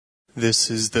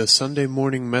This is the Sunday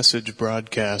morning message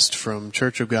broadcast from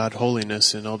Church of God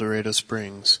Holiness in El Dorado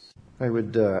Springs. I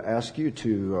would ask you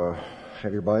to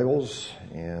have your Bibles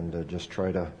and just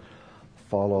try to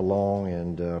follow along,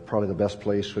 and probably the best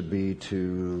place would be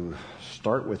to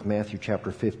start with Matthew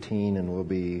chapter 15, and we'll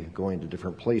be going to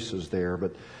different places there.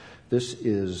 But this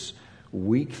is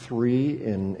week 3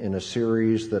 in a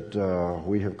series that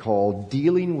we have called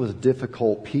Dealing with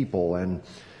Difficult People. And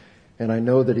I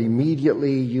know that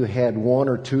immediately you had 1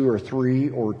 or 2 or 3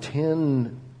 or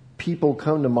 10 people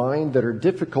come to mind that are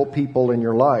difficult people in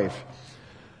your life.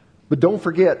 But don't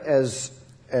forget, as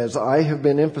I have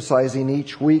been emphasizing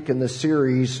each week in this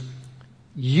series,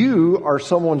 you are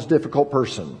someone's difficult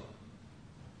person.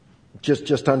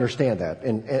 Just understand that,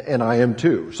 and I am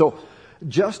too. So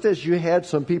just as you had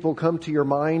some people come to your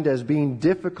mind as being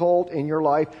difficult in your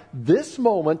life, this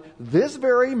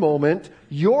very moment,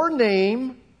 your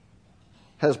name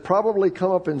has probably come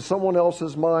up in someone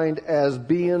else's mind as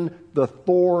being the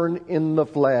thorn in the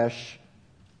flesh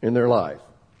in their life.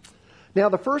 Now,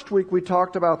 the first week we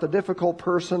talked about the difficult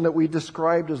person that we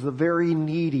described as the very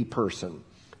needy person.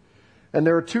 And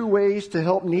there are 2 ways to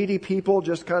help needy people,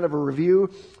 just kind of a review: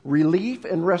 relief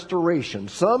and restoration.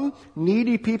 Some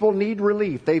needy people need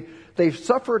relief. They've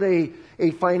suffered a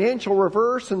financial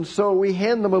reverse, and so we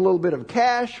hand them a little bit of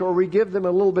cash, or we give them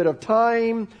a little bit of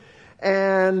time,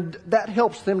 and that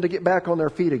helps them to get back on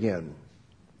their feet again.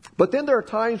 But then there are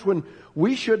times when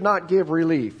we should not give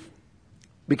relief,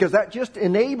 because that just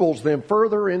enables them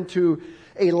further into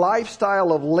a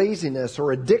lifestyle of laziness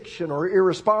or addiction or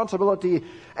irresponsibility.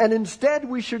 And instead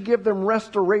we should give them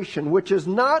restoration, which is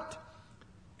not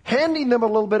handing them a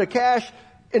little bit of cash.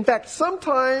 In fact,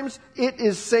 sometimes it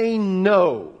is saying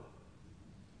no.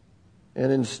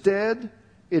 And instead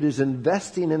it is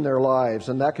investing in their lives,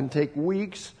 and that can take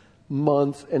weeks,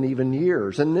 months, and even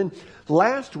years. And then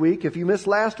last week, if you missed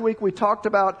last week, we talked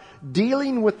about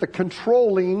dealing with the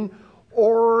controlling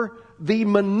or the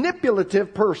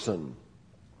manipulative person.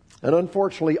 And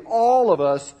unfortunately, all of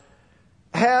us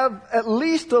have at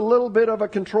least a little bit of a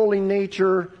controlling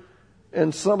nature,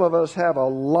 and some of us have a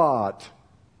lot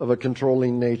of a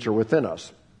controlling nature within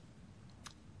us.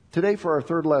 Today, for our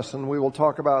third lesson, we will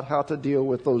talk about how to deal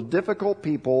with those difficult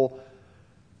people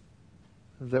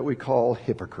that we call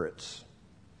hypocrites.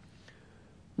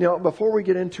 Now, before we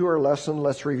get into our lesson,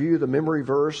 let's review the memory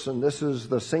verse, and this is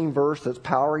the same verse that's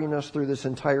powering us through this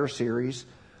entire series.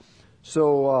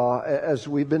 So, as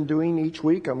we've been doing each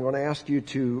week, I'm going to ask you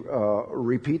to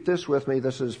repeat this with me.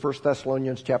 This is 1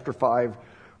 Thessalonians chapter 5,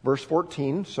 verse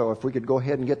 14. So if we could go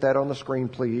ahead and get that on the screen,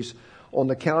 please. On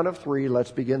the count of 3,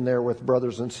 let's begin there with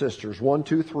brothers and sisters. 1,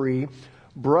 2, 3.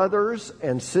 Brothers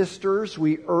and sisters,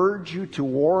 we urge you to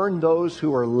warn those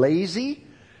who are lazy,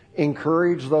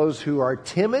 encourage those who are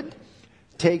timid,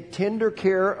 take tender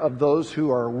care of those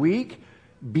who are weak,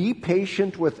 be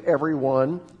patient with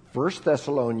everyone. 1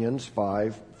 Thessalonians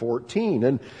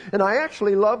 5:14. And I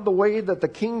actually love the way that the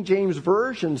King James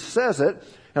Version says it,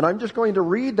 and I'm just going to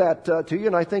read that to you,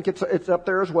 and I think it's up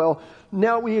there as well.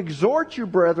 Now we exhort you,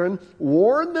 brethren,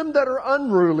 warn them that are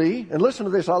unruly, and listen to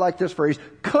this, I like this phrase,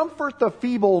 comfort the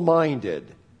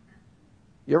feeble-minded.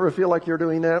 You ever feel like you're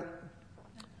doing that?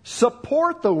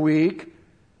 Support the weak,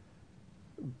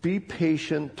 be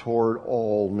patient toward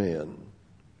all men.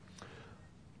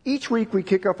 Each week we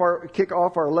kick off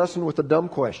our lesson with a dumb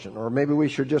question, or maybe we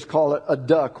should just call it a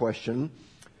duh question.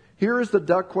 Here is the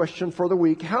duh question for the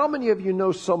week. How many of you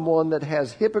know someone that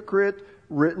has hypocrite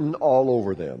written all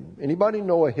over them? Anybody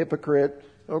know a hypocrite?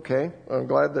 Okay, I'm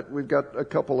glad that we've got a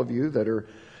couple of you that are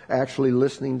actually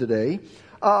listening today.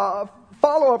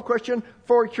 Follow-up question,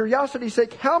 for curiosity's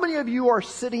sake, how many of you are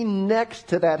sitting next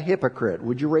to that hypocrite?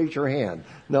 Would you raise your hand?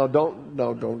 No, don't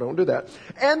do that.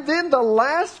 And then the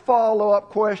last follow-up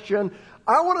question,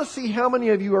 I want to see how many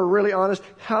of you are really honest.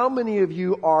 How many of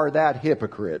you are that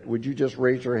hypocrite? Would you just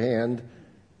raise your hand?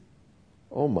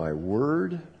 Oh my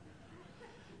word.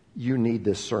 You need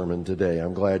this sermon today.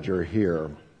 I'm glad you're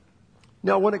here.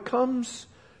 Now, when it comes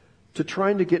to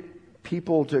trying to get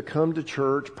people to come to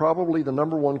church, probably the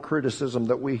number one criticism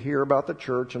that we hear about the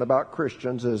church and about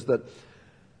Christians is that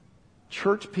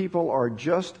church people are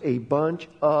just a bunch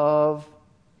of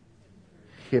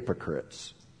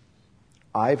hypocrites.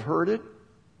 I've heard it.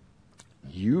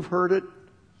 You've heard it.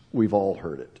 We've all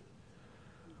heard it.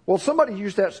 Well, somebody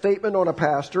used that statement on a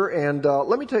pastor, and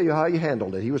let me tell you how he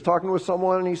handled it. He was talking with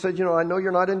someone, and he said, I know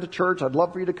you're not into church. I'd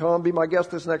love for you to come, be my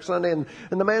guest this next Sunday. And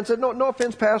the man said, no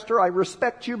offense, pastor. I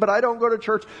respect you, but I don't go to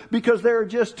church because there are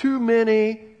just too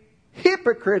many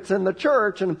hypocrites in the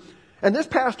church. And this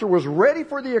pastor was ready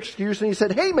for the excuse, and he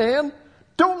said, hey, man,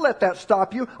 Don't let that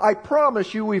stop you. I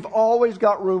promise you we've always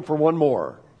got room for one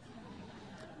more.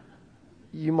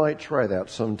 You might try that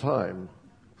sometime.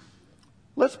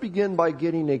 Let's begin by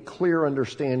getting a clear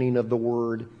understanding of the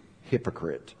word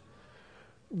hypocrite.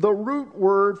 The root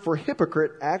word for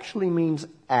hypocrite actually means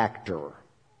actor,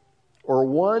 or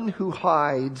one who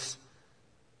hides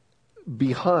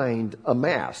behind a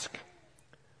mask.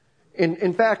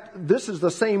 In fact, this is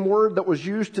the same word that was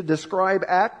used to describe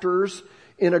actors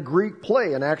in a Greek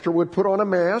play. An actor would put on a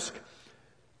mask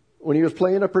when he was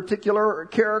playing a particular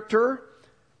character.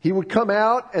 He would come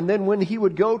out, and then when he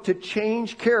would go to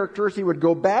change characters, he would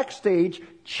go backstage,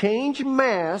 change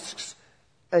masks,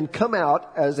 and come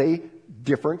out as a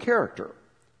different character.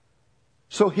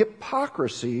 So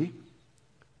hypocrisy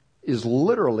is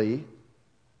literally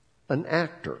an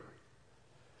actor.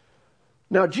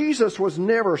 Now, Jesus was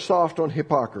never soft on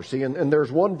hypocrisy, and there's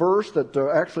one verse that,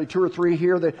 actually 2 or 3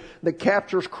 here, that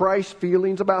captures Christ's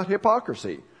feelings about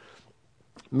hypocrisy.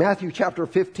 Matthew chapter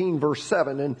 15, verse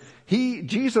 7, and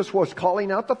Jesus was calling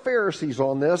out the Pharisees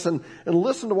on this, and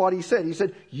listen to what he said. He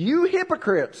said, "You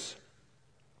hypocrites!"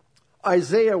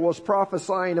 Isaiah was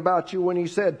prophesying about you when he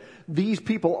said, "These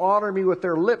people honor me with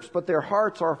their lips, but their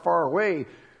hearts are far away.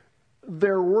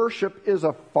 Their worship is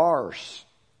a farce.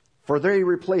 For they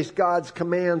replace God's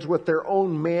commands with their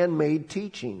own man-made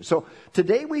teaching." So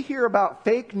today we hear about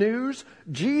fake news.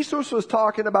 Jesus was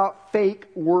talking about fake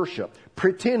worship,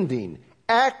 pretending,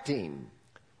 acting,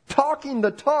 talking the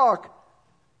talk,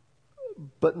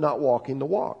 but not walking the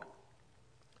walk.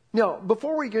 Now,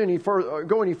 before we go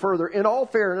any further, in all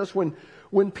fairness,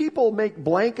 when people make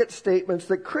blanket statements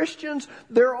that Christians,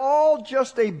 they're all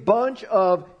just a bunch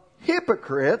of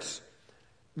hypocrites,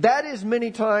 that is many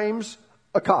times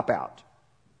a cop-out.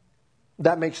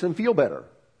 That makes them feel better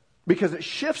because it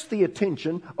shifts the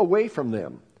attention away from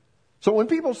them. So when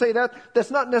people say that,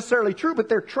 that's not necessarily true, but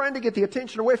they're trying to get the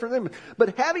attention away from them.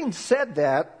 But having said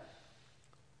that,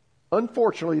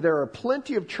 unfortunately, there are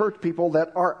plenty of church people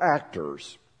that are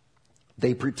actors.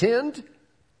 They pretend,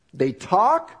 they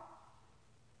talk,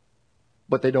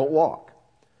 but they don't walk.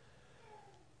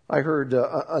 I heard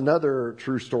another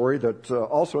true story that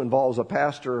also involves a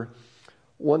pastor.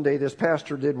 One day this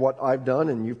pastor did what I've done,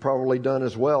 and you've probably done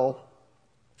as well.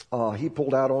 He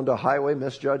pulled out onto a highway,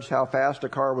 misjudged how fast a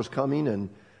car was coming,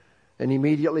 and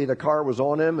immediately the car was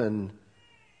on him. And,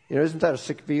 isn't that a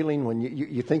sick feeling when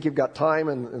you think you've got time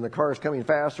and the car is coming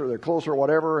faster, they're closer,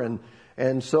 whatever,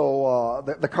 and so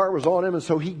the car was on him, and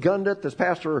so he gunned it. This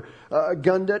pastor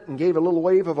gunned it and gave a little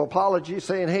wave of apology,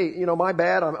 saying, "Hey, my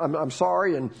bad, I'm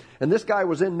sorry." And this guy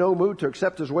was in no mood to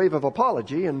accept his wave of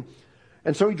apology, and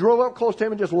so he drove up close to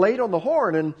him and just laid on the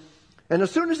horn. And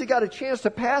as soon as he got a chance to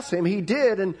pass him, he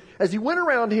did. And as he went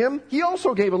around him, he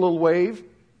also gave a little wave.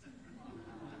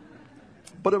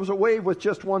 But it was a wave with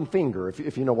just one finger,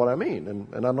 if you know what I mean.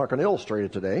 And I'm not going to illustrate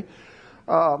it today.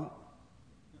 And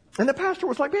the pastor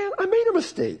was like, "Man, I made a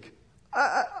mistake.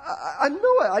 I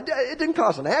know it. It didn't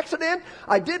cause an accident.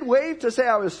 I did wave to say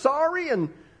I was sorry." And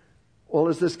well,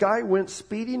 as this guy went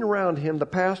speeding around him, the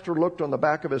pastor looked on the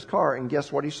back of his car, and guess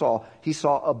what he saw? He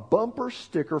saw a bumper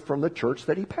sticker from the church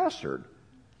that he pastored.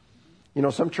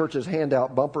 Some churches hand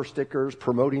out bumper stickers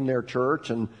promoting their church,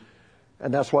 and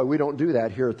that's why we don't do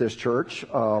that here at this church,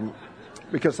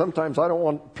 because sometimes I don't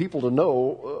want people to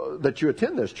know that you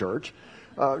attend this church.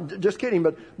 Just kidding.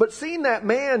 But seeing that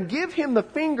man give him the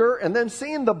finger and then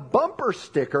seeing the bumper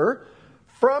sticker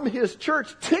from his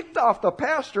church ticked off the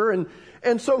pastor,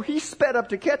 and so he sped up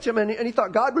to catch him, and he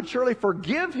thought God would surely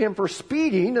forgive him for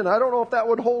speeding. And I don't know if that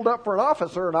would hold up for an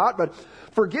officer or not, but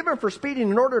forgive him for speeding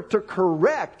in order to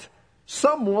correct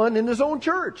someone in his own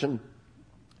church. And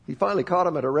he finally caught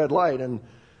him at a red light, and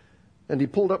he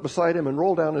pulled up beside him and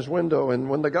rolled down his window. And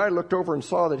when the guy looked over and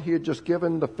saw that he had just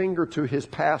given the finger to his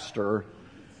pastor,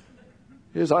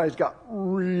 his eyes got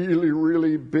really,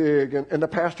 really big. And the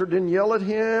pastor didn't yell at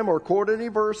him or quote any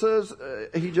verses.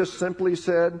 He just simply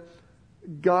said,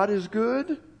 "God is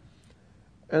good."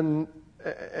 And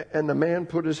the man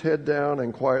put his head down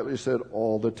and quietly said,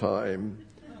 "All the time."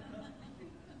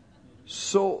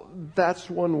 So that's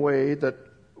one way that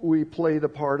we play the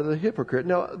part of the hypocrite.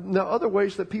 Now other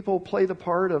ways that people play the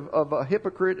part of a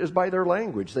hypocrite is by their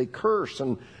language. They curse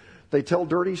and they tell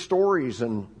dirty stories,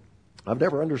 and I've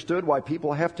never understood why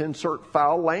people have to insert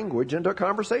foul language into a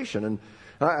conversation. And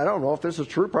I don't know if this is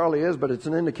true, probably is, but it's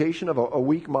an indication of a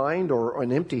weak mind or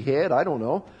an empty head. I don't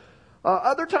know.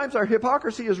 Other times our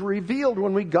hypocrisy is revealed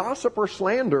when we gossip or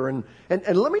slander. And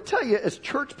let me tell you, as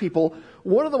church people,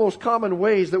 one of the most common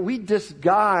ways that we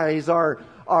disguise our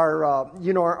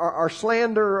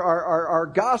slander, our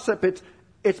gossip,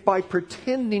 it's by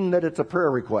pretending that it's a prayer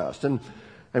request. And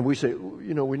And we say,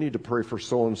 you know, we need to pray for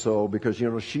so-and-so because, you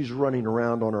know, she's running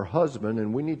around on her husband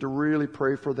and we need to really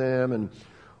pray for them. And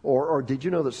or did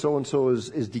you know that so-and-so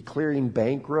is declaring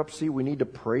bankruptcy? We need to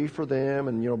pray for them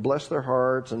and, you know, bless their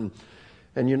hearts. And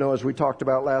you know, as we talked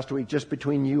about last week, just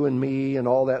between you and me and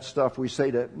all that stuff we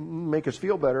say to make us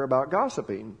feel better about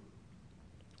gossiping.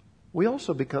 We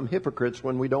also become hypocrites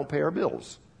when we don't pay our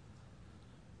bills.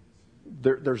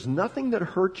 There's nothing that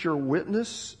hurts your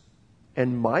witness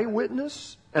and my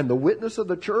witness and the witness of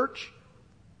the church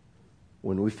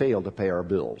when we fail to pay our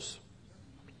bills.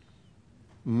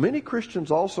 Many Christians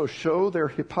also show their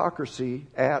hypocrisy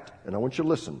at, and I want you to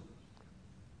listen,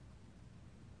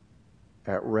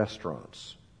 at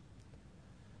restaurants.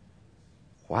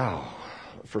 Wow.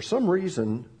 For some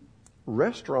reason,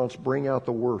 restaurants bring out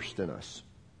the worst in us.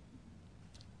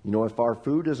 You know, if our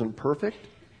food isn't perfect,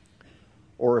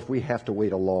 or if we have to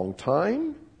wait a long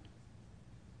time,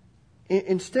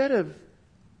 instead of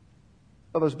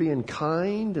us being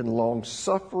kind and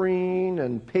long-suffering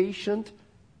and patient,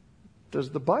 does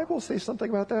the Bible say something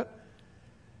about that?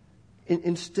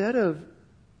 Instead of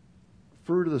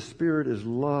fruit of the Spirit is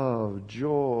love,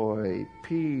 joy,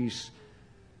 peace,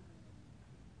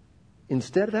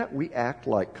 instead of that, we act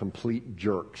like complete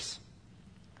jerks.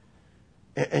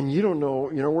 And you don't know,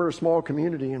 you know, we're a small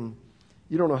community and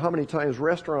you don't know how many times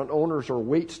restaurant owners or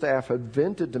wait staff have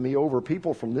vented to me over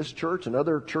people from this church and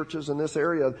other churches in this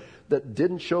area that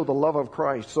didn't show the love of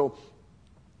Christ. So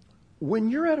when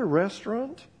you're at a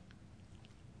restaurant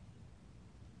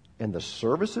and the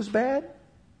service is bad,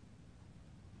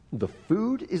 the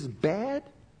food is bad,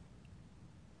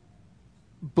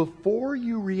 before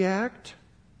you react,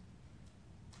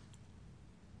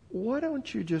 why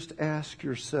don't you just ask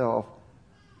yourself,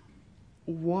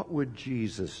 what would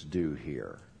Jesus do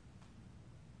here?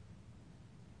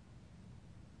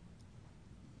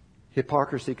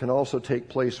 Hypocrisy can also take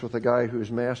place with a guy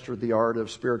who's mastered the art of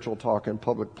spiritual talk in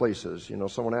public places. You know,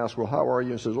 someone asks, well, how are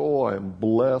you? And says, oh, I'm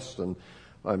blessed and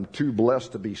I'm too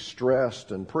blessed to be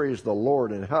stressed and praise the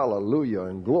Lord and hallelujah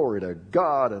and glory to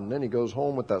God. And then he goes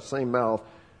home with that same mouth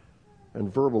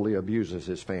and verbally abuses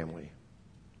his family.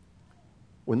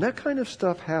 When that kind of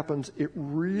stuff happens, it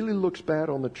really looks bad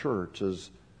on the church,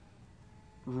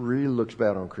 really looks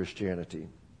bad on Christianity.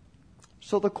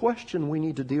 So the question we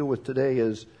need to deal with today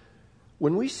is,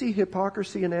 when we see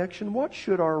hypocrisy in action, what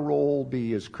should our role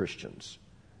be as Christians?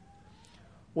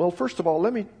 Well, first of all,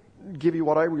 let me give you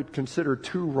what I would consider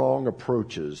two wrong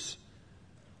approaches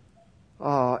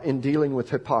in dealing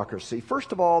with hypocrisy.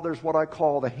 First of all, there's what I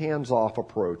call the hands-off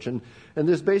approach. And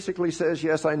this basically says,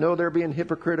 yes, I know they're being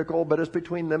hypocritical, but it's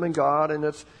between them and God, and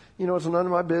it's none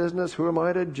of my business. Who am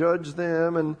I to judge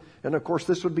them? And of course,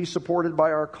 this would be supported by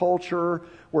our culture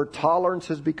where tolerance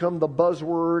has become the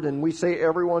buzzword, and we say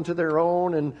everyone to their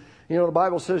own. And, you know, the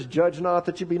Bible says, judge not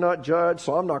that you be not judged,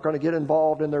 so I'm not going to get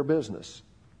involved in their business.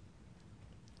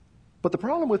 But the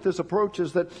problem with this approach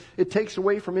is that it takes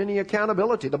away from any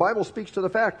accountability. The Bible speaks to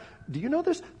the fact, do you know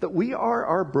this? That we are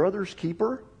our brother's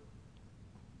keeper?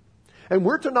 And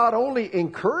we're to not only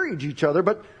encourage each other,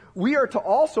 but we are to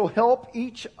also help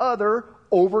each other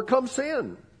overcome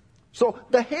sin. So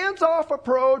the hands-off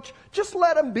approach, just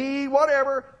let them be,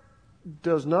 whatever,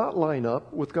 does not line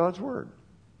up with God's Word.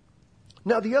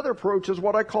 Now, the other approach is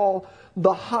what I call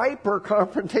the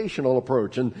hyper-confrontational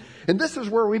approach. And this is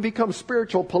where we become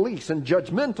spiritual police and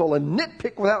judgmental and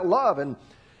nitpick without love. And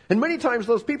many times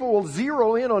those people will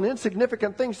zero in on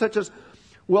insignificant things such as,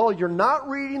 well, you're not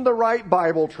reading the right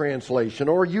Bible translation,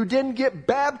 or you didn't get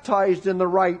baptized in the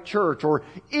right church, or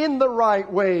in the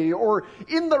right way, or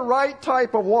in the right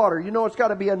type of water. You know, it's got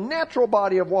to be a natural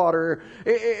body of water.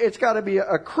 It's got to be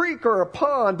a creek or a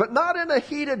pond, but not in a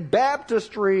heated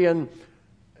baptistry. And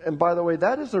by the way,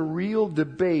 that is a real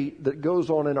debate that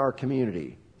goes on in our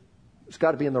community. It's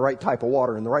got to be in the right type of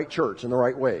water, in the right church, in the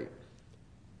right way.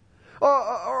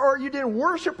 Or you didn't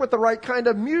worship with the right kind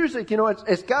of music. You know,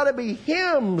 it's got to be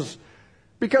hymns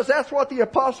because that's what the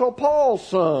Apostle Paul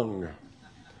sung.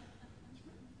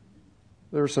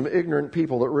 There are some ignorant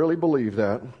people that really believe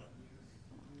that.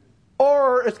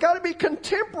 Or it's got to be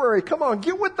contemporary. Come on,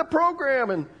 get with the program.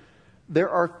 And there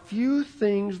are few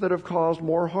things that have caused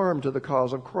more harm to the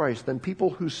cause of Christ than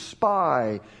people who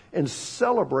spy and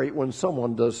celebrate when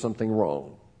someone does something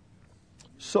wrong.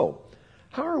 So,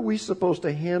 how are we supposed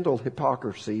to handle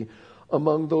hypocrisy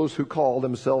among those who call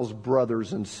themselves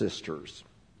brothers and sisters?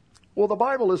 Well, the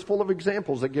Bible is full of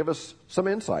examples that give us some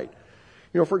insight.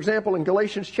 You know, for example, in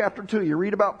Galatians chapter 2, you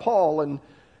read about Paul,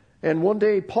 and one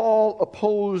day Paul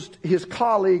opposed his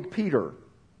colleague Peter.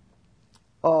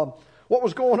 One what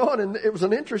was going on, and it was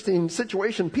an interesting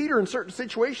situation. Peter, in certain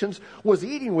situations, was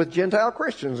eating with Gentile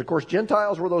Christians. Of course,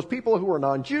 Gentiles were those people who were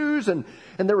non-Jews, and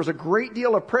there was a great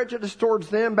deal of prejudice towards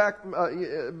them back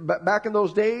in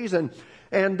those days.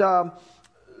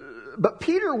 But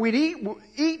Peter would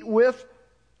eat with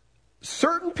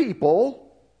certain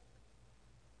people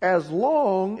as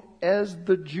long as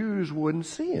the Jews wouldn't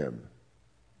see him.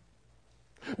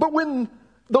 But when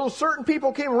those certain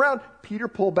people came around, Peter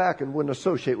pulled back and wouldn't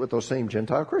associate with those same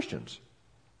Gentile Christians.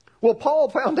 Well, Paul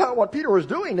found out what Peter was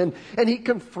doing, and he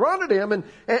confronted him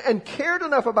and cared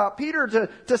enough about Peter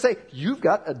to say, you've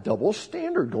got a double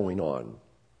standard going on.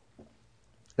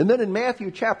 And then in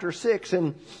Matthew chapter 6,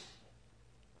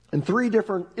 in 3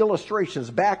 different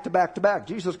illustrations, back to back to back,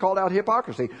 Jesus called out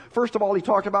hypocrisy. First of all, he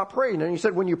talked about praying, and he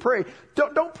said, when you pray,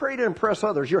 don't pray to impress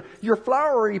others. Your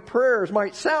flowery prayers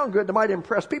might sound good, they might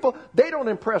impress people. They don't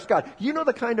impress God. You know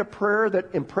the kind of prayer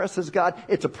that impresses God?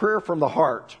 It's a prayer from the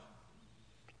heart.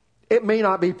 It may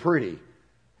not be pretty.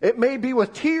 It may be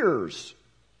with tears.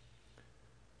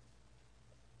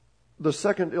 The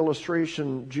second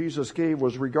illustration Jesus gave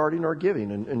was regarding our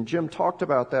giving, and Jim talked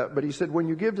about that, but he said, when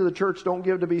you give to the church, don't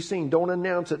give to be seen. Don't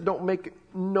announce it. Don't make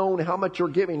known how much you're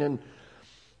giving. And,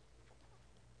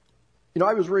 you know,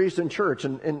 I was raised in church,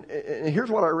 and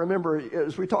here's what I remember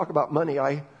as we talk about money.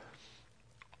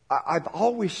 I've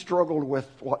always struggled with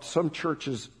what some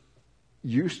churches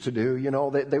used to do. You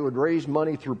know, they would raise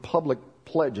money through public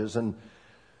pledges, and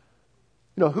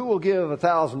you know, who will give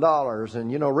 $1,000?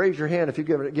 And, you know, raise your hand if you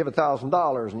give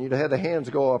 $1,000. And you'd have the hands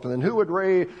go up. And then who would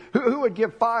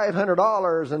give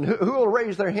 $500? And who will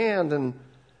raise their hand? And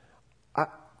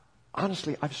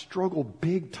honestly, I've struggled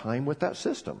big time with that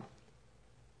system.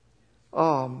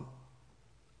 Because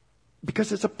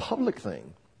it's a public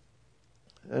thing.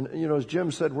 And, you know, as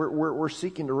Jim said, we're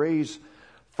seeking to raise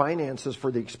finances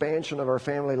for the expansion of our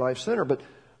Family Life Center. But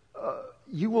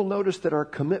you will notice that our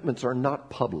commitments are not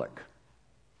public.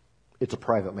 It's a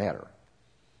private matter.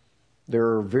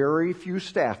 There are very few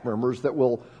staff members that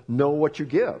will know what you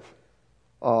give.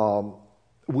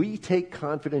 We take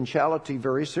confidentiality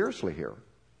very seriously here.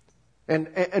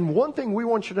 And one thing we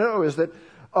want you to know is that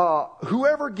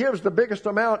whoever gives the biggest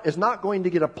amount is not going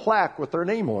to get a plaque with their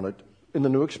name on it in the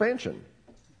new expansion.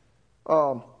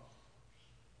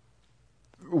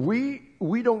 We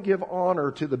don't give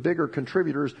honor to the bigger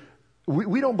contributors.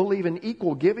 We don't believe in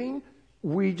equal giving.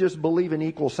 We just believe in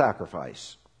equal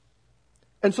sacrifice.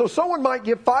 And so someone might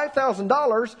give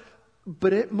 $5,000,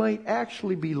 but it might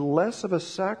actually be less of a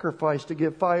sacrifice to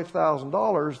give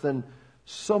 $5,000 than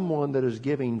someone that is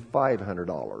giving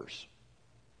 $500.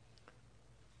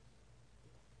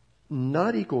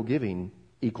 Not equal giving,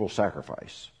 equal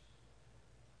sacrifice.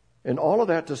 And all of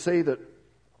that to say that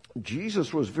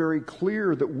Jesus was very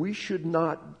clear that we should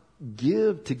not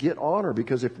give to get honor,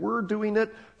 because if we're doing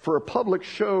it for a public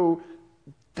show,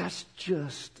 that's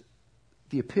just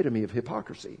the epitome of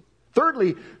hypocrisy.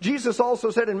 Thirdly, Jesus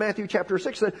also said in Matthew chapter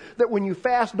 6 that when you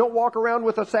fast, don't walk around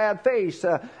with a sad face,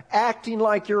 acting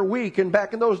like you're weak. And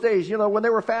back in those days, you know, when they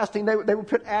were fasting, they would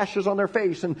put ashes on their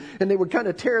face, and they would kind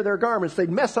of tear their garments. They'd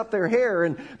mess up their hair,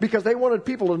 and because they wanted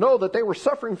people to know that they were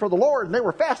suffering for the Lord, and they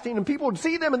were fasting, and people would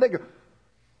see them and they'd go,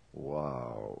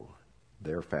 wow,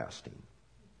 they're fasting.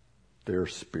 They're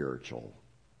spiritual.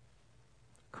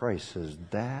 Christ says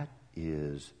that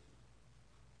is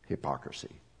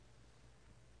hypocrisy.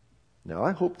 Now,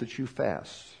 I hope that you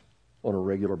fast on a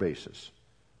regular basis.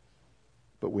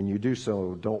 But when you do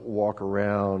so, don't walk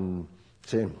around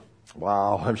saying,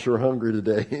 wow, I'm sure hungry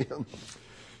today.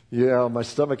 Yeah, my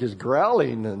stomach is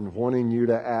growling, and wanting you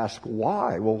to ask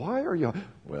why. Well, why are you?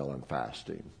 Well, I'm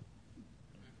fasting.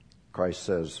 Christ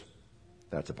says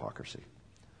that's hypocrisy.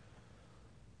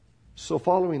 So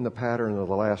following the pattern of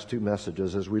the last 2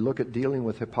 messages, as we look at dealing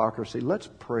with hypocrisy, let's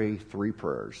pray 3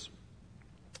 prayers.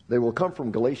 They will come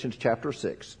from Galatians chapter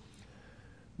 6.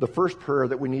 The first prayer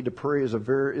that we need to pray is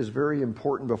very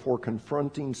important before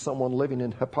confronting someone living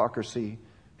in hypocrisy.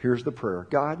 Here's the prayer.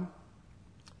 God,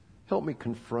 help me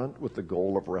confront with the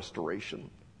goal of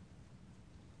restoration.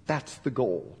 That's the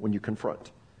goal when you confront.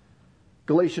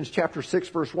 Galatians chapter 6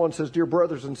 verse 1 says, Dear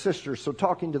brothers and sisters, so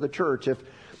talking to the church,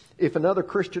 if another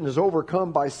Christian is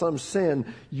overcome by some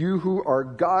sin, you who are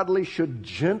godly should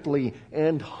gently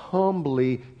and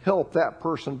humbly help that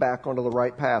person back onto the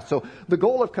right path. So the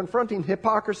goal of confronting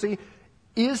hypocrisy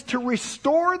is to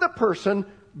restore the person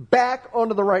back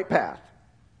onto the right path.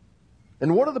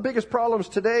 And one of the biggest problems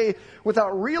today,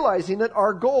 without realizing it,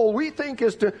 our goal, we think,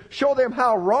 is to show them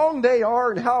how wrong they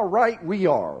are and how right we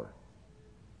are.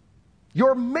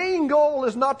 Your main goal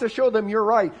is not to show them you're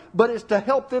right, but it's to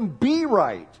help them be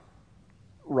right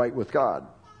with God.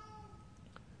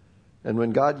 And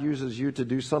when God uses you to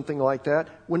do something like that,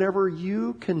 whenever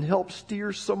you can help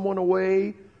steer someone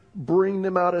away, bring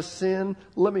them out of sin,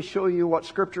 let me show you what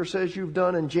Scripture says you've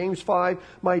done in James 5.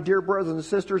 My dear brothers and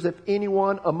sisters, if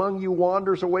anyone among you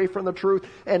wanders away from the truth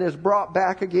and is brought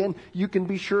back again, you can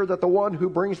be sure that the one who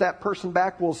brings that person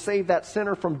back will save that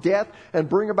sinner from death and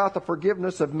bring about the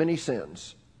forgiveness of many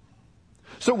sins.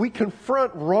 So we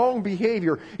confront wrong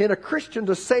behavior in a Christian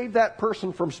to save that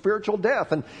person from spiritual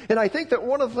death. And I think that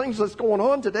one of the things that's going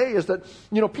on today is that,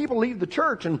 people leave the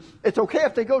church, and it's okay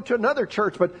if they go to another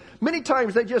church, but many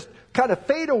times they just kind of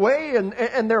fade away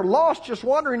and they're lost just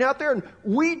wandering out there, and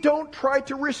we don't try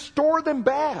to restore them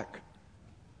back.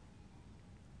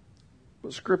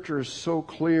 But Scripture is so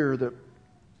clear that,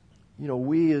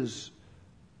 we as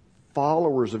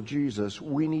followers of Jesus,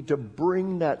 we need to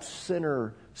bring that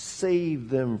sinner, save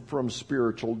them from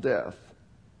spiritual death.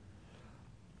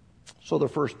 So the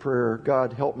first prayer,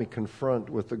 God, help me confront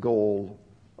with the goal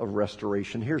of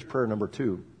restoration. Here's prayer number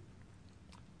 2.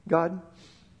 God,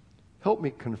 help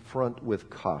me confront with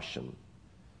caution.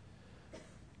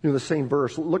 The same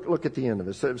verse, look at the end of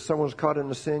it. If someone's caught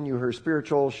in a sin, you who are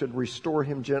spiritual should restore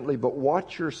him gently, but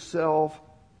watch yourself,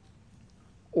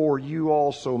 or you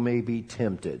also may be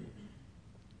tempted.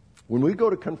 When we go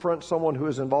to confront someone who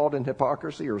is involved in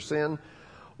hypocrisy or sin,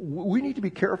 we need to be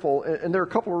careful. And there are a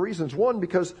couple of reasons. One,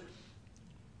 because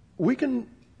we can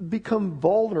become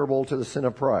vulnerable to the sin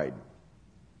of pride.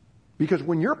 Because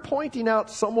when you're pointing out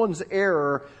someone's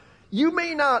error, you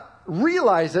may not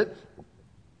realize it,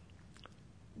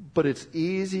 but it's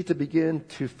easy to begin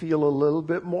to feel a little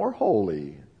bit more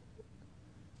holy.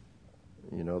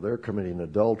 They're committing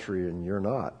adultery and you're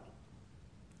not.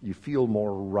 You feel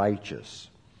more righteous.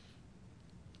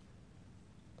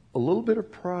 A little bit of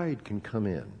pride can come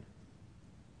in.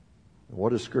 What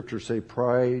does Scripture say?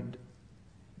 Pride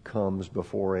comes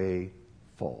before a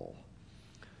fall.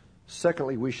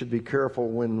 Secondly, we should be careful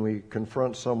when we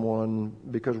confront someone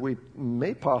because we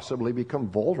may possibly become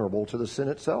vulnerable to the sin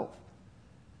itself.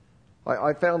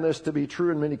 I found this to be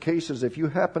true in many cases. If you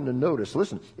happen to notice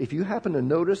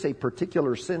a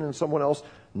particular sin in someone else,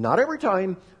 not every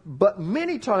time, but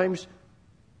many times,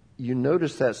 you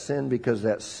notice that sin because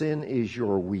that sin is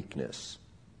your weakness.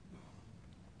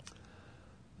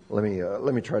 Let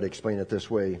me try to explain it this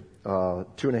way.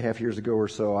 2.5 years ago or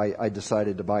so, I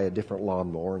decided to buy a different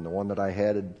lawnmower, and the one that I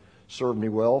had served me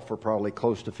well for probably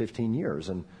close to 15 years.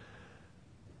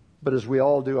 But as we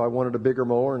all do, I wanted a bigger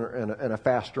mower and a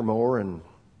faster mower, and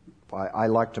I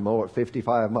like to mow at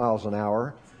 55 miles an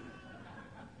hour.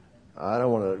 I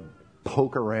don't want to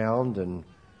poke around,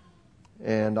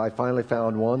 and I finally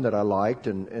found one that I liked,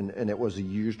 and it was a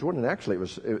used one, and actually it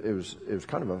was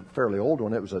kind of a fairly old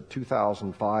one. It was a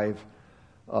 2005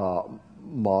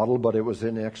 model, but it was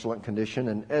in excellent condition.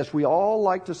 And as we all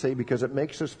like to say, because it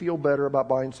makes us feel better about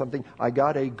buying something, I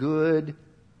got a good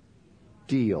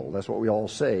deal. That's what we all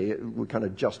say. We kind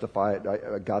of justify it.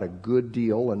 I got a good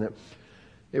deal, and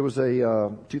it was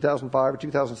a 2005 or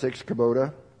 2006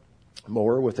 Kubota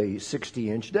mower with a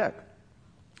 60-inch deck.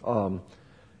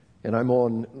 And I'm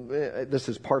on, this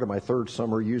is part of my third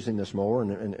summer using this mower,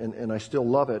 and I still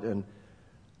love it.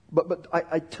 But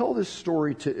I tell this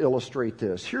story to illustrate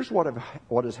this. Here's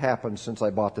what has happened since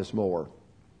I bought this mower.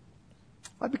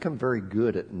 I've become very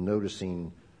good at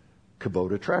noticing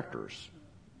Kubota tractors.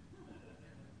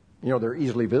 They're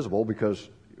easily visible because,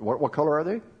 what color are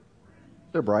they?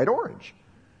 They're bright orange.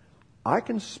 I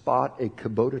can spot a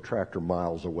Kubota tractor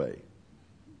miles away.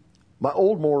 My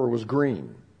old mower was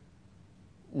green.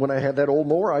 When I had that old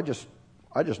mower, I just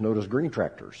noticed green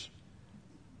tractors.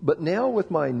 But now with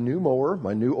my new mower,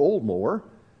 my new old mower,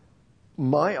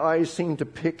 my eyes seem to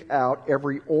pick out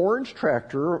every orange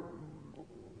tractor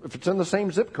if it's in the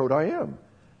same zip code I am.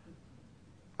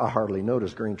 I hardly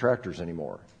notice green tractors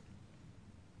anymore.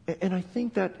 And I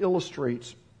think that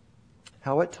illustrates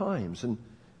how at times, and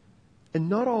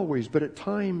not always, but at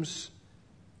times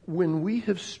when we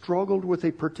have struggled with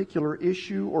a particular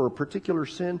issue or a particular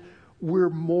sin, we're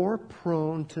more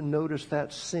prone to notice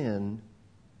that sin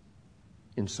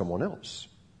in someone else.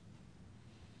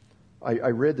 I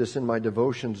read this in my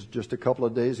devotions just a couple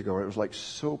of days ago. It was like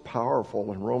so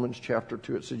powerful. In Romans chapter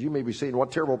 2, it says, you may be saying,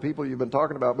 what terrible people you've been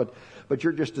talking about, but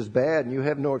you're just as bad and you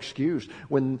have no excuse.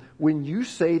 When you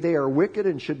say they are wicked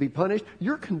and should be punished,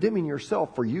 you're condemning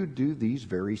yourself, for you do these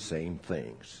very same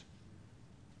things.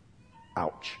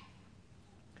 Ouch.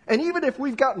 And even if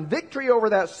we've gotten victory over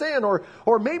that sin,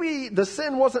 or maybe the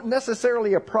sin wasn't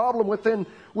necessarily a problem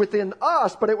within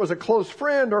us, but it was a close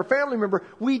friend or family member,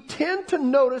 we tend to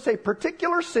notice a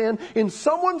particular sin in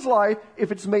someone's life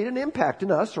if it's made an impact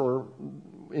in us or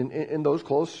in those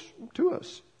close to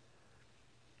us.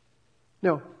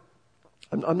 Now,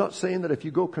 I'm not saying that if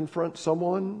you go confront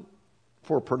someone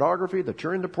for pornography, that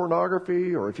you're into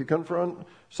pornography, or if you confront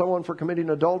someone for committing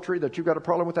adultery, that you've got a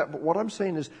problem with that. But what I'm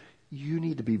saying is you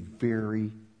need to be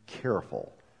very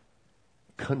careful.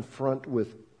 Confront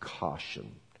with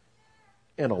caution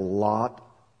and a lot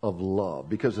of love.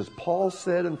 Because as Paul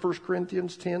said in 1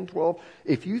 Corinthians 10:12,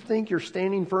 if you think you're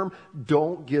standing firm,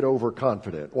 don't get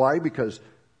overconfident. Why? Because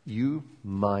you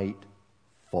might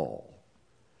fall.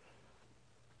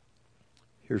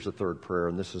 Here's the third prayer,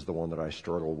 and this is the one that I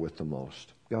struggle with the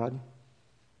most. God,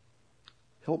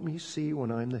 help me see when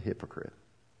I'm the hypocrite.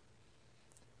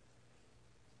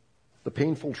 The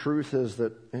painful truth is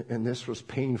that, and this was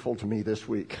painful to me this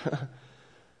week,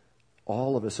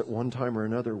 all of us at one time or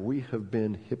another, we have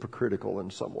been hypocritical in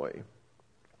some way.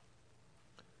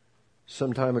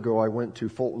 Some time ago, I went to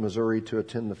Fulton, Missouri to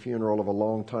attend the funeral of a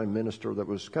longtime minister that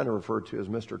was kind of referred to as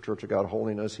Mr. Church of God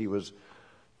Holiness. He was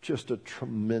just a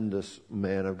tremendous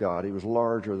man of God. He was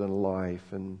larger than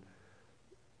life. And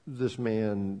this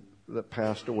man that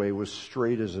passed away was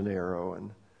straight as an arrow.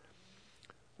 And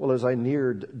well, as I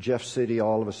neared Jeff City,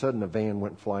 all of a sudden a van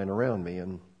went flying around me.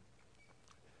 And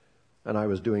I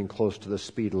was doing close to the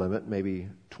speed limit, maybe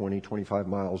 20, 25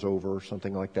 miles over,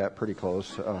 something like that, pretty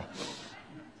close.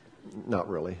 Not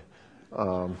really.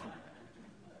 I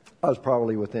was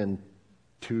probably within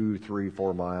 2, 3,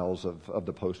 4 miles of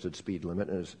the posted speed limit.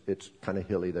 And it's kind of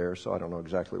hilly there, so I don't know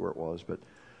exactly where it was. But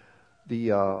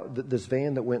this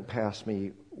van that went past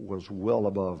me was well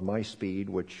above my speed,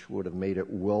 which would have made it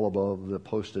well above the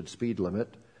posted speed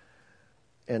limit.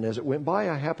 And as it went by,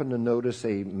 I happened to notice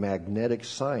a magnetic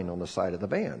sign on the side of the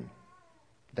van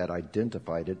that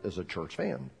identified it as a church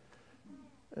van.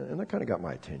 And that kind of got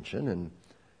my attention.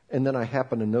 And then I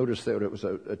happened to notice that it was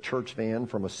a church van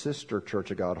from a sister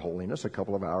Church of God Holiness a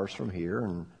couple of hours from here,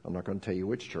 and I'm not going to tell you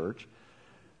which church.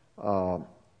 And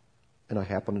I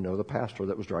happened to know the pastor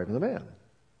that was driving the van.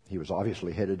 He was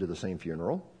obviously headed to the same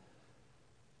funeral.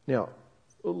 Now,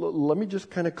 let me just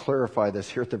kind of clarify this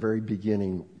here at the very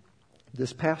beginning.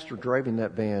 This pastor driving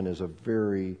that van is a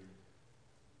very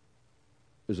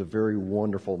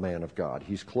wonderful man of God.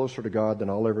 He's closer to God than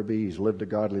I'll ever be. He's lived a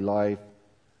godly life.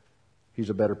 He's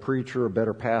a better preacher, a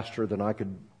better pastor than I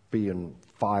could be in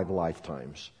 5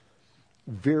 lifetimes.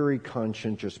 Very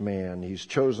conscientious man. He's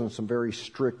chosen some very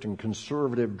strict and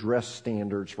conservative dress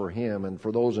standards for him and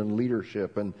for those in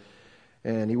leadership.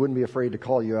 And he wouldn't be afraid to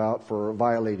call you out for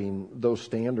violating those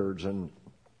standards. And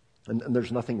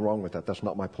there's nothing wrong with that. That's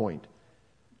not my point.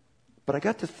 But I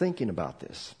got to thinking about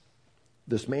this.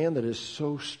 This man that is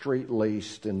so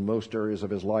straight-laced in most areas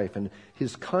of his life, and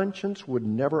his conscience would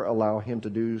never allow him to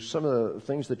do some of the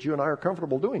things that you and I are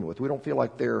comfortable doing with. We don't feel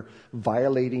like they're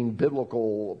violating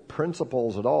biblical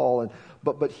principles at all.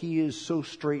 But he is so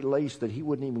straight-laced that he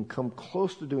wouldn't even come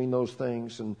close to doing those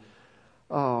things. And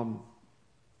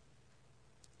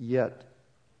yet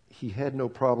he had no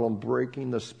problem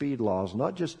breaking the speed laws,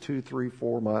 not just 2, 3,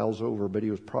 4 miles over, but he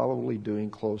was probably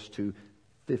doing close to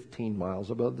 15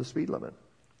 miles above the speed limit.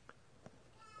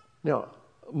 Now,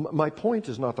 my point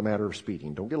is not the matter of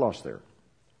speeding. Don't get lost there.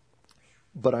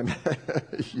 But I'm,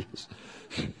 yes,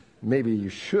 maybe you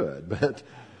should, but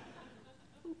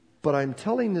I'm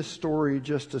telling this story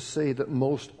just to say that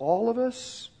most all of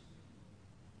us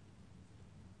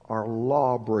are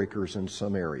lawbreakers in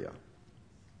some area.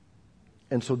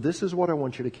 And so this is what I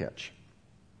want you to catch.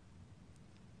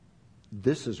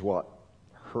 This is what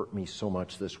hurt me so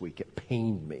much this week. It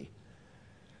pained me.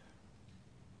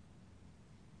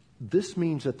 This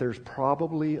means that there's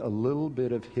probably a little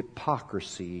bit of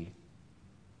hypocrisy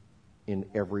in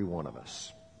every one of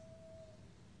us.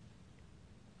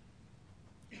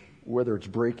 Whether it's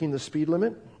breaking the speed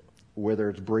limit, whether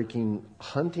it's breaking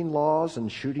hunting laws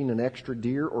and shooting an extra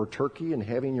deer or turkey and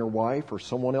having your wife or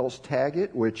someone else tag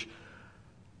it, which,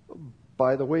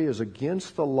 by the way, is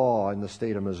against the law in the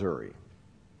state of Missouri.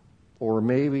 Or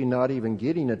maybe not even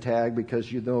getting a tag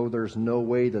because you know there's no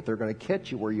way that they're going to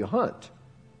catch you where you hunt.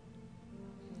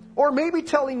 Or maybe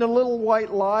telling a little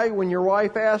white lie when your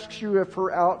wife asks you if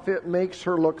her outfit makes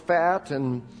her look fat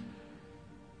and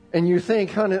you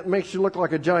think, honey, it makes you look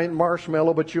like a giant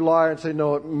marshmallow, but you lie and say,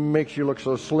 no, it makes you look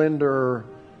so slender.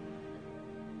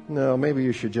 No, maybe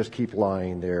you should just keep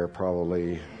lying there,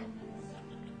 probably.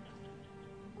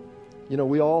 You know,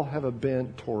 we all have a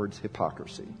bent towards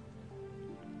hypocrisy.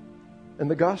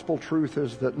 And the gospel truth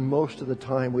is that most of the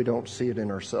time we don't see it in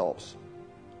ourselves.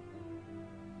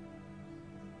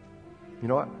 You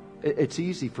know what? It's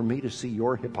easy for me to see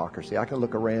your hypocrisy. I can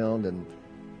look around and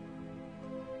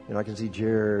I can see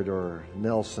Jared or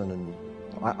Nelson, and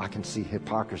I can see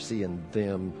hypocrisy in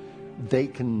them. they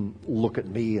can look at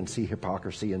me and see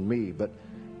hypocrisy in me, but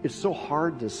it's so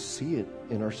hard to see it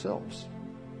in ourselves.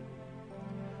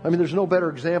 I mean, there's no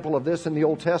better example of this in the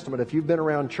Old Testament. If you've been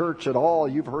around church at all,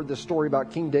 you've heard this story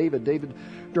about King David. David,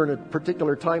 during a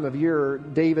particular time of year,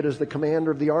 David, as the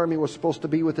commander of the army, was supposed to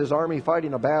be with his army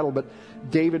fighting a battle, but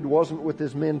David wasn't with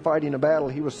his men fighting a battle.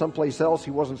 He was someplace else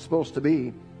he wasn't supposed to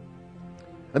be.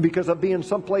 And because of being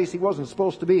someplace he wasn't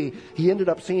supposed to be, he ended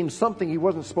up seeing something he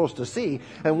wasn't supposed to see.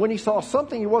 And when he saw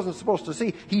something he wasn't supposed to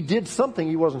see, he did something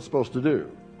he wasn't supposed to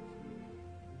do.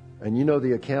 And you know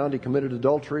the account. He committed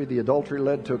adultery. The adultery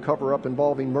led to a cover-up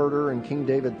involving murder, and King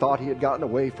David thought he had gotten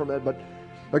away from it,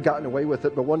 gotten away with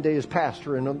it. But one day his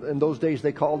pastor, and in those days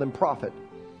they called him prophet,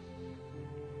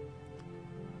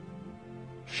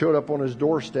 showed up on his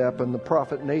doorstep, and the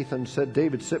prophet Nathan said,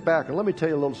 "David, sit back and let me tell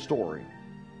you a little story."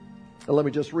 And let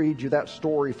me just read you that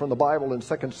story from the Bible in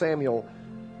 2 Samuel.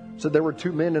 It said there were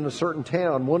two men in a certain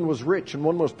town. One was rich and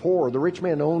one was poor. The rich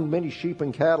man owned many sheep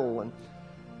and cattle, and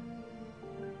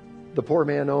the poor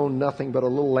man owned nothing but a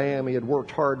little lamb he had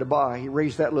worked hard to buy. He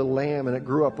raised that little lamb, and it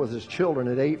grew up with his children.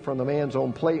 It ate from the man's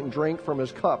own plate and drank from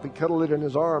his cup. He cuddled it in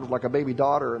his arms like a baby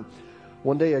daughter. And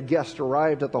one day a guest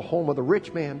arrived at the home of the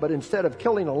rich man, but instead of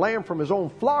killing a lamb from his own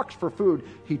flocks for food,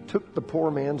 he took the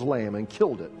poor man's lamb and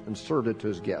killed it and served it to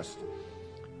his guest.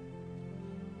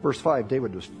 Verse 5,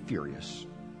 David was furious.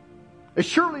 "As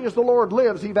surely as the Lord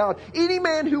lives," he vowed, "any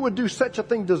man who would do such a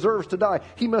thing deserves to die.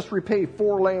 He must repay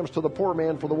 4 lambs to the poor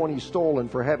man for the one he stole and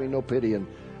for having no pity." And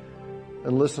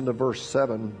listen to verse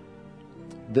 7.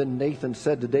 Then Nathan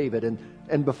said to David,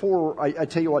 and before I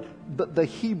tell you what, the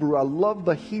Hebrew, I love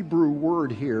the Hebrew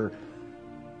word here.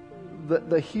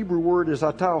 The Hebrew word is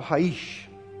atau haish.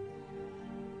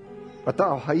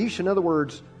 Atau haish, in other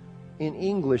words, in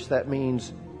English that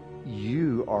means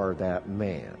you are that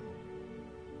man.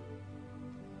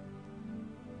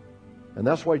 And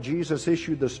that's why Jesus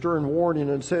issued the stern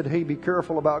warning and said, hey, be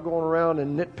careful about going around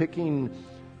and nitpicking,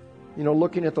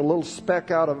 looking at the little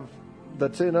speck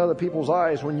that's in other people's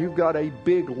eyes when you've got a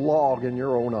big log in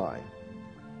your own eye.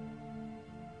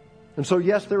 And so,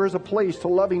 yes, there is a place to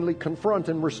lovingly confront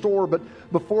and restore, but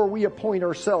before we appoint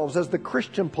ourselves as the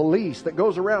Christian police that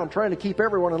goes around trying to keep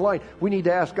everyone in line, we need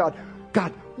to ask God,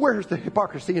 where's the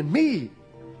hypocrisy in me?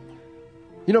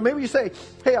 Maybe you say,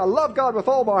 hey, I love God with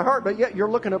all my heart, but yet you're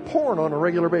looking at porn on a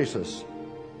regular basis.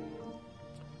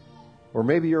 Or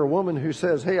maybe you're a woman who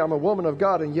says, hey, I'm a woman of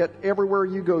God, and yet everywhere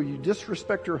you go, you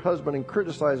disrespect your husband and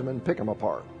criticize him and pick him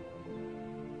apart.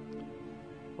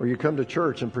 Or you come to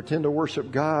church and pretend to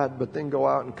worship God, but then go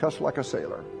out and cuss like a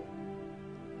sailor.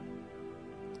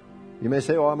 You may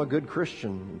say, oh, I'm a good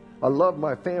Christian. I love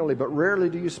my family, but rarely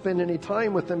do you spend any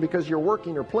time with them because you're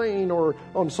working or playing or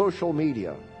on social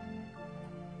media.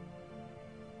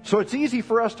 So it's easy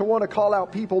for us to want to call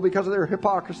out people because of their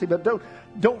hypocrisy, but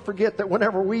don't forget that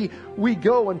whenever we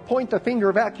go and point the finger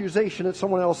of accusation at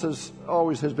someone else,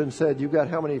 always has been said, you've got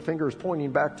how many fingers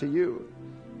pointing back to you?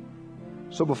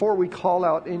 So before we call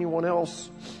out anyone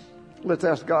else, let's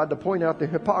ask God to point out the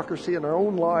hypocrisy in our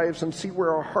own lives and see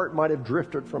where our heart might have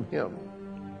drifted from Him.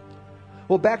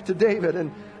 Well, back to David,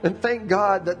 and thank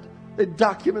God that it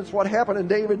documents what happened in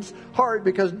David's heart,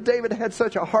 because David had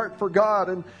such a heart for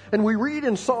God. And we read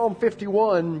in Psalm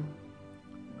 51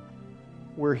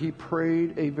 where he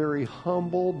prayed a very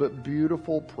humble but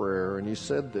beautiful prayer. And he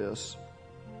said this,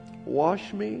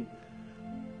 wash me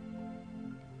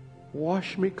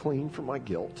clean from my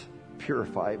guilt.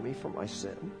 Purify me from my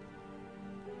sin.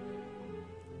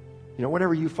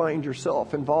 Whenever you find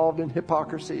yourself involved in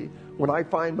hypocrisy, when I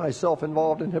find myself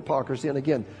involved in hypocrisy, and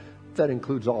again, that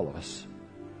includes all of us,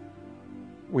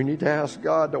 we need to ask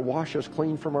God to wash us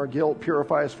clean from our guilt,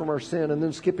 purify us from our sin. And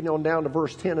then skipping on down to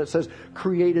verse 10, it says,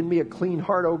 create in me a clean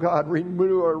heart, O God,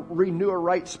 renew a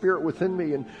right spirit within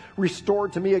me, and restore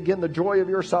to me again the joy of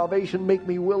your salvation. Make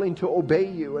me willing to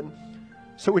obey you. And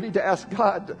so we need to ask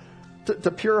God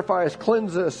to purify us,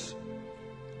 cleanse us.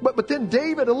 But then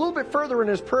David, a little bit further in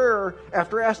his prayer,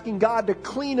 after asking God to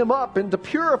clean him up and to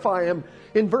purify him,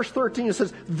 in verse 13 it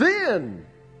says, Then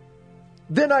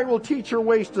I will teach your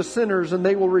ways to sinners, and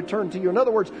they will return to you. In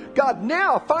other words, God,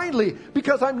 now, finally,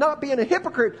 because I'm not being a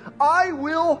hypocrite, I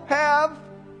will have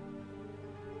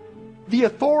the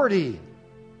authority.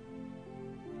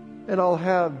 And I'll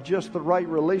have just the right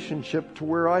relationship to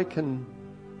where I can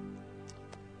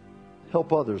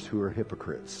help others who are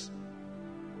hypocrites.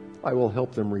 I will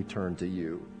help them return to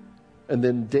you. And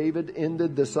then David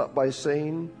ended this up by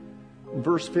saying, in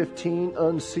verse 15,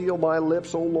 unseal my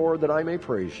lips, O Lord, that I may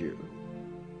praise you.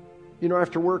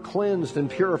 After we're cleansed and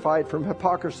purified from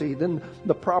hypocrisy, then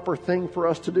the proper thing for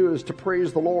us to do is to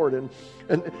praise the Lord. And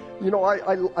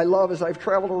I love, as I've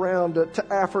traveled around to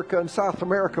Africa and South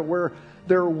America, where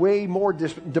they're way more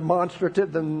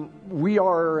demonstrative than we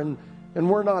are, and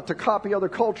we're not to copy other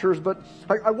cultures. But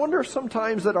I wonder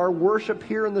sometimes that our worship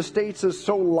here in the States is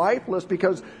so lifeless,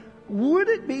 because could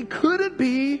it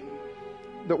be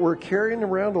that we're carrying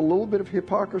around a little bit of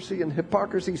hypocrisy, and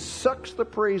hypocrisy sucks the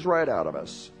praise right out of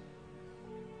us?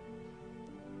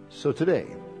 So today,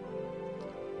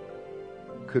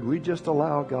 could we just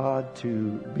allow God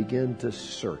to begin to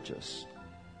search us?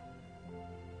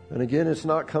 And again, it's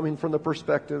not coming from the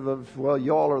perspective of, well,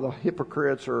 y'all are the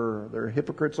hypocrites, or there are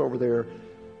hypocrites over there.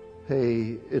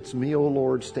 Hey, it's me, O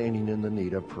Lord, standing in the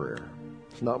need of prayer.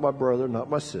 It's not my brother, not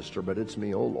my sister, but it's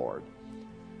me, O Lord.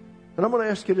 And I'm going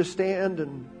to ask you to stand,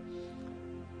 and,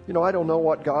 I don't know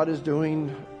what God is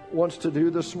wants to do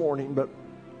this morning, but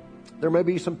there may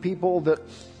be some people that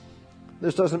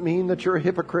this doesn't mean that you're a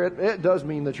hypocrite. It does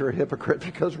mean that you're a hypocrite,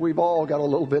 because we've all got a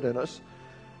little bit in us.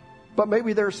 But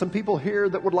maybe there's some people here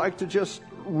that would like to just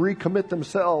recommit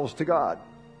themselves to God.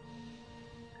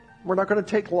 We're not going to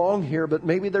take long here, but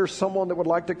maybe there's someone that would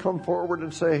like to come forward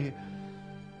and say,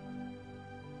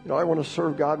 I want to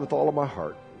serve God with all of my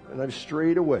heart, and I've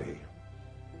strayed away,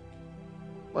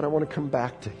 but I want to come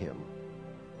back to Him.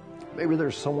 Maybe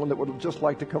there's someone that would just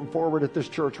like to come forward at this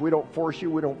church. We don't force you.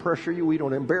 We don't pressure you. We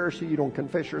don't embarrass you. You don't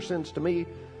confess your sins to me.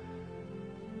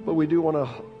 But we do want to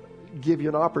give you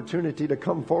an opportunity to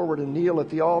come forward and kneel at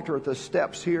the altar at the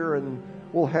steps here, and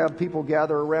we'll have people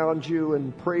gather around you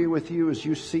and pray with you as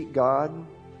you seek God.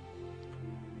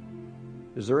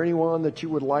 Is there anyone that you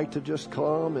would like to just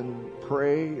come and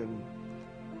pray and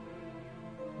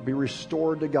be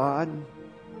restored to God?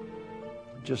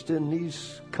 Just in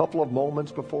these couple of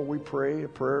moments before we pray a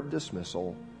prayer of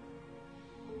dismissal.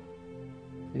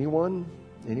 Anyone?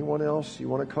 Anyone else? You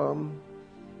want to come?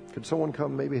 Could someone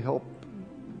come maybe help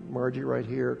Margie right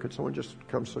here? Could someone just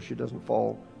come so she doesn't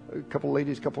fall? A couple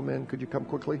ladies, a couple men, could you come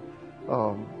quickly?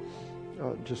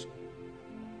 Just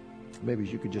maybe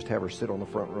you could just have her sit on the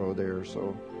front row there.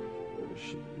 So,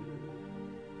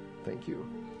 thank you.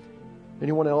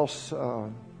 Anyone else?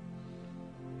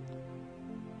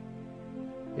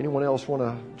 Anyone else want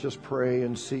to just pray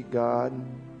and seek God?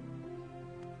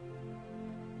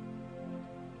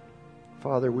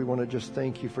 Father, we want to just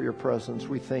thank you for your presence.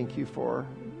 We thank you for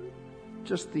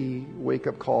just the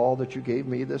wake-up call that you gave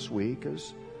me this week.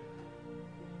 As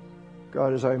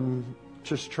I'm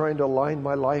just trying to align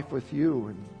my life with you.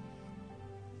 And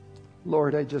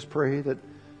Lord, I just pray that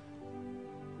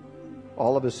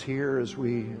all of us here, as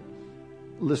we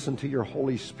listen to your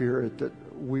Holy Spirit, that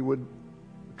we would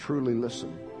truly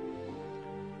listen.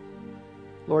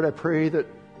 Lord, I pray that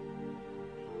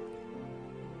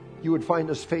you would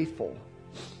find us faithful.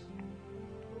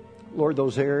 Lord,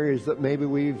 those areas that maybe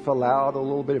we've allowed a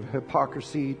little bit of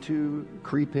hypocrisy to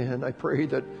creep in, I pray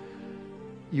that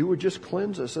you would just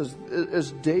cleanse us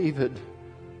as David.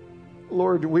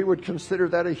 Lord, we would consider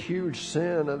that a huge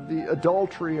sin of the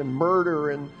adultery and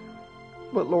murder,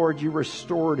 but Lord, you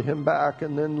restored him back,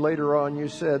 and then later on you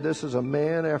said, this is a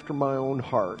man after my own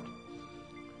heart.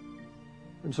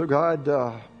 And so God,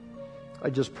 I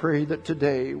just pray that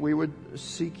today we would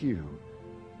seek you,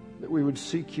 that we would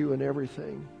seek you in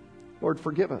everything. Lord,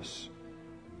 forgive us.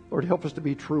 Lord, help us to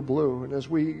be true blue. And as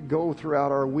we go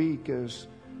throughout our week, as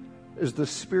the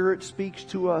Spirit speaks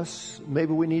to us,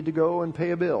 maybe we need to go and pay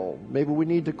a bill. Maybe we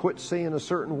need to quit saying a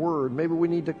certain word. Maybe we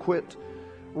need to quit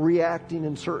reacting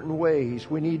in certain ways.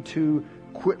 We need to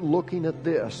quit looking at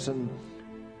this. And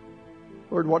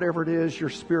Lord, whatever it is your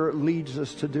Spirit leads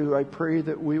us to do, I pray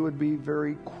that we would be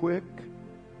very quick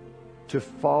to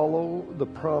follow the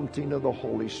prompting of the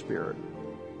Holy Spirit.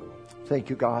 Thank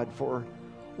you, God, for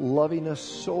loving us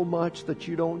so much that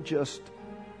you don't just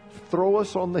throw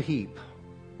us on the heap,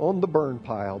 on the burn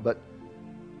pile, but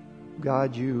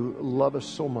God, you love us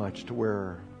so much to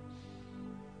where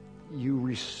you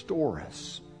restore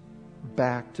us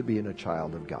back to being a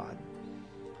child of God.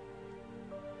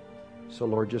 So,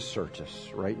 Lord, just search us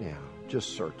right now.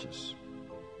 Just search us.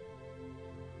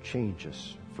 Change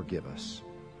us. Forgive us.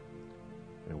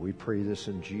 And we pray this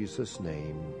in Jesus'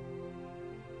 name.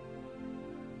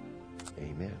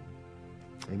 Amen.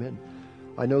 Amen.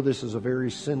 I know this is a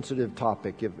very sensitive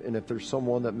topic, and if there's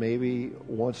someone that maybe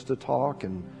wants to talk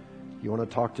and you want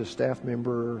to talk to a staff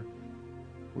member,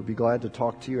 we'd be glad to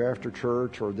talk to you after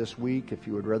church or this week if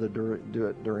you would rather do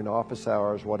it during office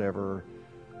hours, whatever.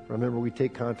 Remember, we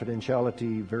take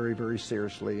confidentiality very, very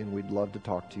seriously, and we'd love to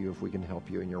talk to you if we can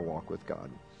help you in your walk with God.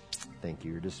 Thank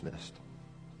you. You're dismissed.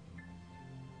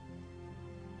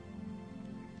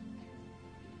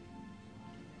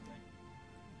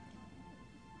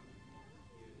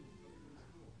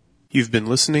 You've been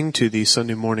listening to the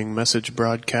Sunday morning message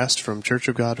broadcast from Church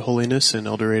of God Holiness in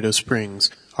El Dorado Springs.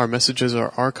 Our messages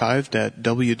are archived at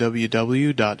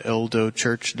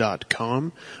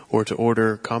www.eldochurch.com, or to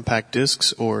order compact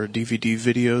discs or DVD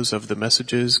videos of the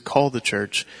messages, call the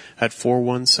church at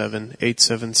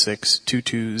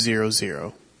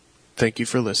 417-876-2200. Thank you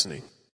for listening.